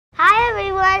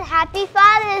everyone. Happy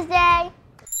Father's Day.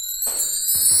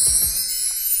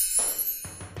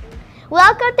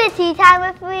 Welcome to Tea Time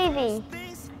with Reevey.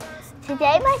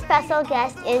 Today my special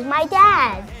guest is my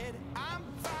dad.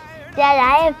 Dad,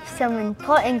 I have some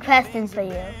important questions for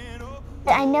you.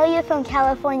 I know you're from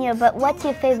California, but what's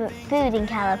your favorite food in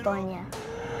California?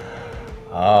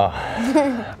 Oh,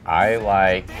 I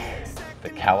like the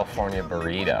California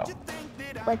burrito.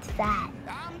 What's that?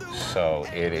 So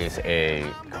it is a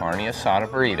carne asada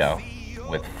burrito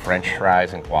with French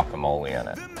fries and guacamole in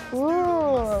it.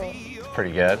 Ooh. It's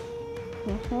pretty good.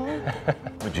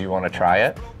 Mm-hmm. Would you want to try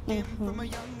it?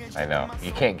 Mm-hmm. I know.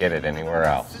 You can't get it anywhere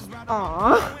else.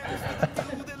 Aww.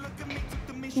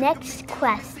 Next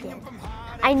question.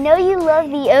 I know you love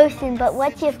the ocean, but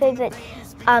what's your favorite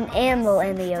animal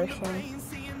in the ocean?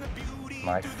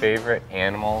 My favorite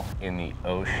animal in the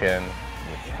ocean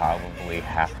would probably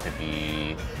have to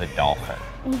be the dolphin.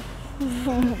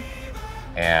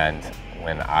 And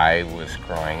when I was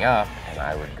growing up and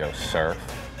I would go surf,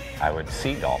 I would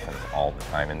see dolphins all the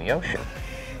time in the ocean.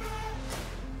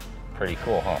 Pretty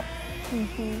cool, huh?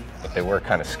 Mm-hmm. But they were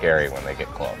kind of scary when they get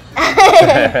close.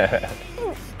 I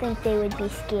didn't think they would be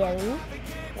scary.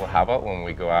 Well, how about when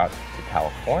we go out to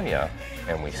California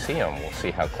and we see them, we'll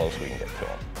see how close we can get to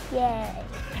them.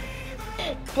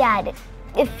 Yay. Dad,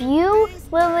 if you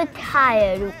were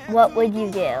retired, what would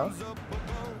you do?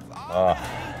 I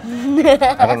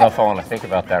don't know if I want to think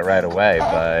about that right away,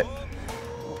 but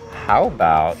how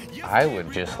about I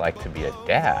would just like to be a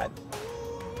dad?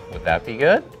 Would that be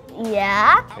good?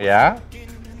 Yeah? Yeah?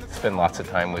 Spend lots of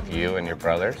time with you and your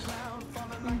brothers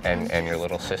and your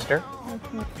little sister?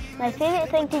 Mm-hmm. My favorite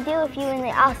thing to do if you're in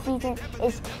the off season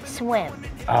is swim.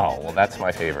 Oh, well, that's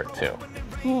my favorite too.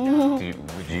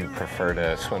 Would you prefer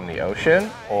to swim the ocean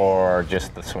or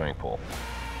just the swimming pool?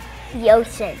 The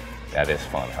ocean. That is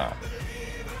fun, huh?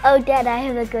 Oh, Dad, I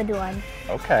have a good one.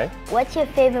 Okay. What's your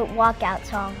favorite walkout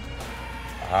song?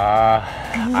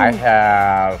 I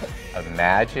have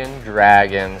Imagine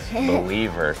Dragons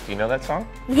Believer. Do you know that song?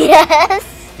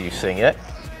 Yes. Do you sing it?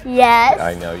 Yes.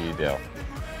 I know you do.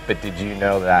 But did you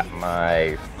know that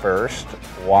my first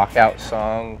walkout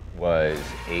song was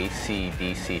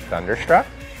AC/DC Thunderstruck?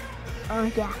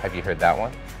 Oh, yeah. Have you heard that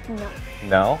one? No.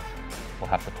 No? We'll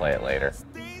have to play it later.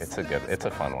 It's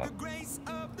a fun one.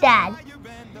 Dad,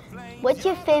 what's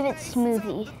your favorite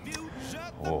smoothie?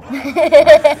 Ooh, my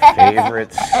favorite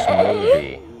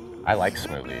smoothie. I like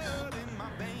smoothies.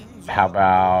 How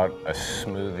about a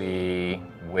smoothie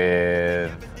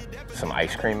with some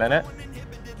ice cream in it?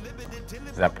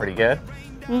 Is that pretty good?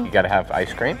 You gotta have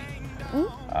ice cream.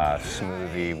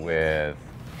 Smoothie with,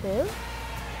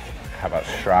 how about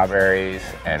strawberries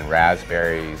and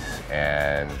raspberries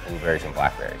and blueberries and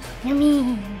blackberries?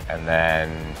 Yummy. And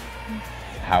then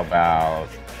how about,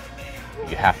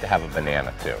 you have to have a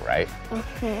banana too, right?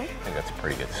 Mm-hmm. I think that's a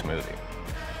pretty good smoothie.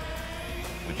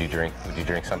 Would you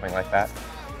drink something like that?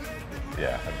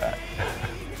 Yeah, I bet.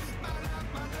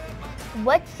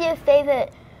 What's your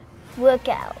favorite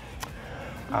workout?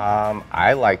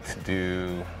 I like to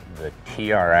do the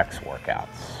TRX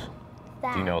workouts.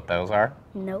 Do you know what those are?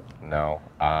 Nope. No.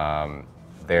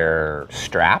 They're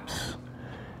straps,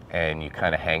 and you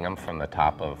kind of hang them from the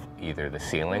top of either the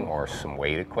ceiling or some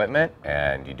weight equipment,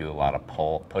 and you do a lot of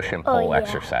push and pull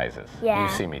exercises. Yeah. You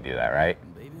see me do that, right?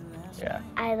 Yeah.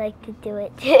 I like to do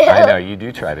it too. I know, you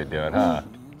do try to do it, huh?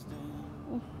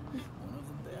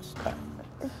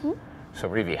 Mm-hmm. So,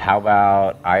 Reevey, how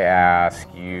about I ask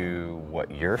you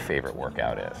what your favorite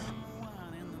workout is?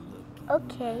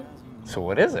 Okay. So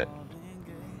what is it?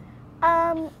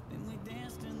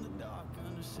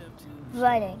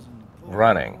 Running.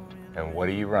 Running. And what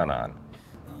do you run on?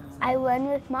 I run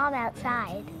with Mom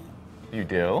outside. You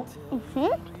do?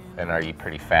 Mm-hmm. And are you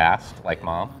pretty fast, like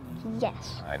Mom?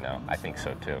 Yes. I know, I think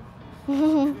so too.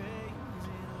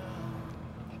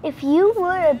 If you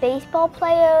were a baseball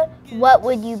player, what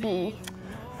would you be?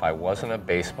 If I wasn't a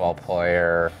baseball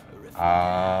player,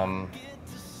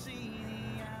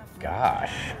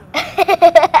 gosh.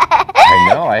 I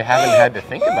know, I haven't had to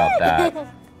think about that.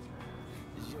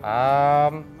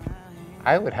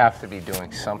 I would have to be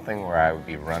doing something where I would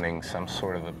be running some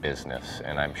sort of a business,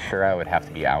 and I'm sure I would have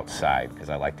to be outside, because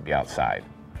I like to be outside.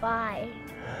 Why?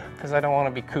 Because I don't want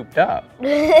to be cooped up.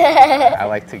 I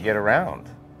like to get around.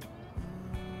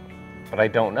 But I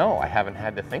don't know, I haven't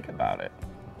had to think about it.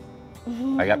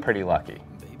 I got pretty lucky,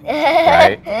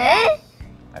 right?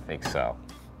 I think so.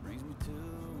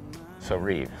 So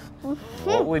Reeve,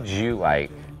 what would you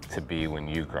like to be when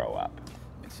you grow up?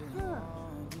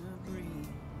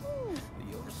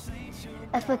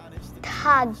 A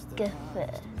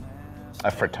photographer. A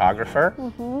photographer?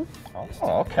 Mm-hmm.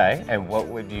 Oh, okay. And what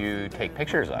would you take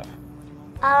pictures of?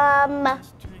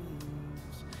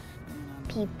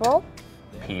 People.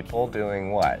 People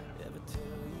doing what?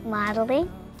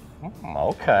 Modeling.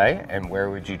 Okay. And where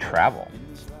would you travel?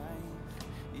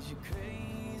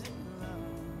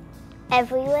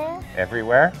 Everywhere.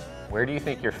 Everywhere? Where do you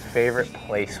think your favorite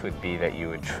place would be that you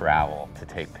would travel to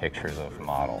take pictures of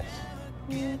models?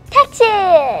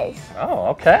 Texas. Oh,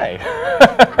 okay.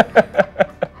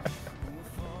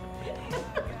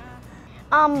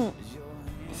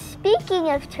 Speaking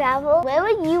of travel, where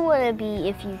would you want to be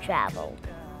if you traveled?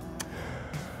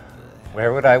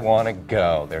 Where would I want to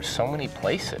go? There's so many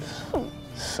places.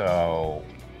 So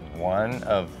one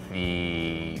of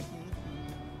the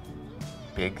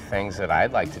big things that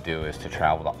I'd like to do is to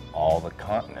travel to all the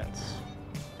continents.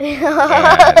 And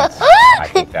I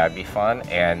think that'd be fun.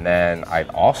 And then I'd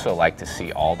also like to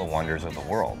see all the wonders of the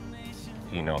world.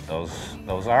 Do you know what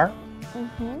those are?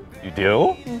 Mm-hmm. You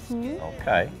do? Mm-hmm.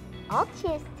 Okay. I'll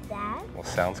cheers to that. Well,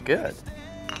 sounds good.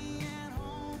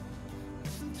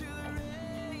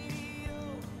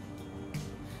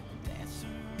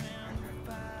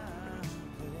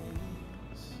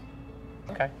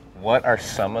 Okay. What are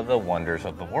some of the wonders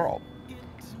of the world?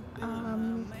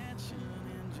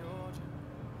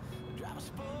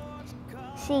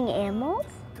 Seeing animals?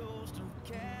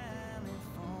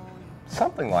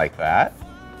 Something like that.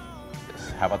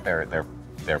 How about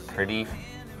they're pretty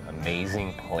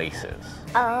amazing places?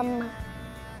 Um,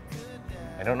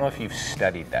 I don't know if you've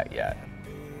studied that yet.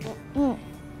 mm,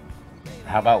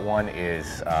 How about one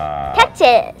is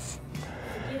Texas.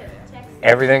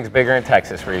 everything's bigger in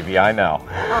Texas, Reevey, I know.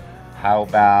 How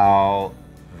about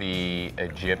the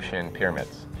Egyptian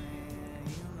pyramids?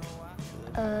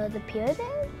 The pyramid?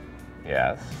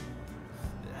 Yes.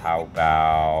 How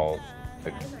about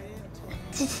the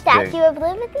Statue of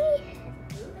Liberty?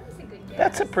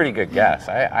 That's a pretty good guess.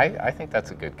 I think that's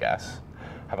a good guess.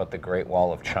 How about the Great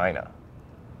Wall of China?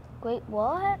 Great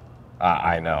what?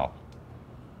 I know.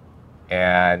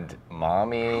 And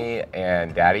Mommy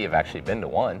and Daddy have actually been to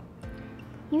one.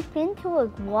 You've been to a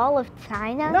wall of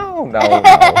China? No.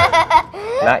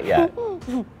 Not yet.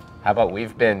 How about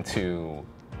we've been to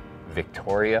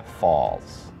Victoria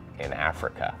Falls in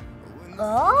Africa.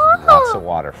 Oh! Lots of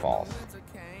waterfalls.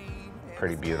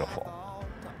 Pretty beautiful.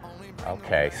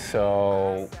 Okay,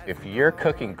 so if you're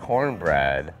cooking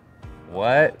cornbread,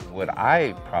 what would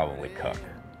I probably cook?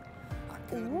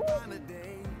 Ooh.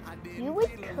 You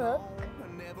would cook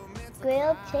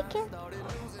grilled chicken?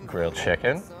 Grilled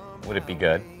chicken? Would it be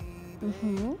good?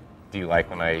 Mm-hmm. Do you like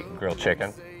when I grill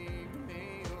chicken?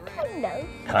 Kind of.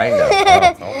 Kind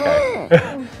of. Oh,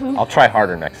 okay. I'll try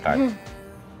harder next time.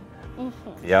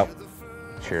 Mm-hmm. Yep.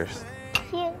 Cheers.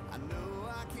 Here.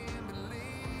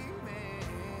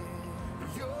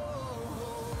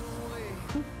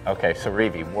 Okay, so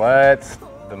Reevey, what's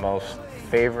the most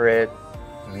favorite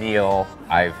meal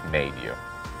I've made you?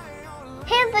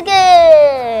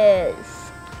 Hamburgers!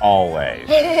 Always.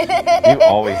 You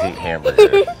always eat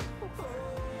hamburgers.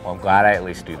 Well, I'm glad I at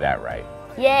least do that right.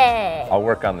 Yay! I'll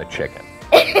work on the chicken.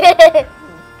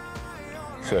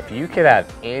 So if you could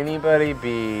have anybody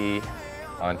be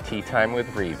on Tea Time with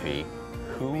Reevey,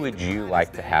 who would you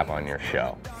like to have on your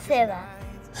show? Sarah.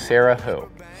 Sarah who?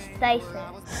 Spicer.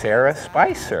 Sarah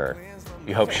Spicer.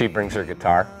 You hope she brings her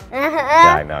guitar?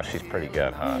 Yeah, I know. She's pretty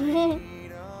good, huh?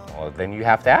 Well, then you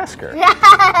have to ask her.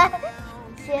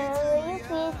 Sarah, will you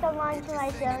please come on to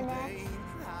my show next?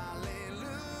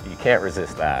 You can't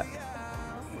resist that.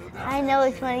 I know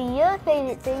it's one of your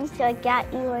favorite things, so I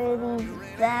got you one of these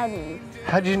brownies.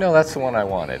 How'd you know that's the one I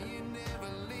wanted?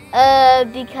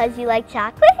 Because you like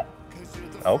chocolate?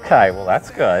 Okay, well that's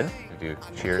good. Do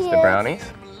cheers to brownies.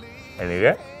 And eat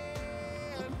it.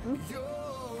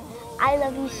 I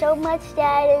love you so much,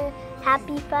 Dad, and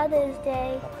happy Father's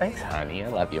Day. Thanks, honey. I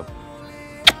love you.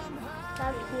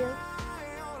 Love you.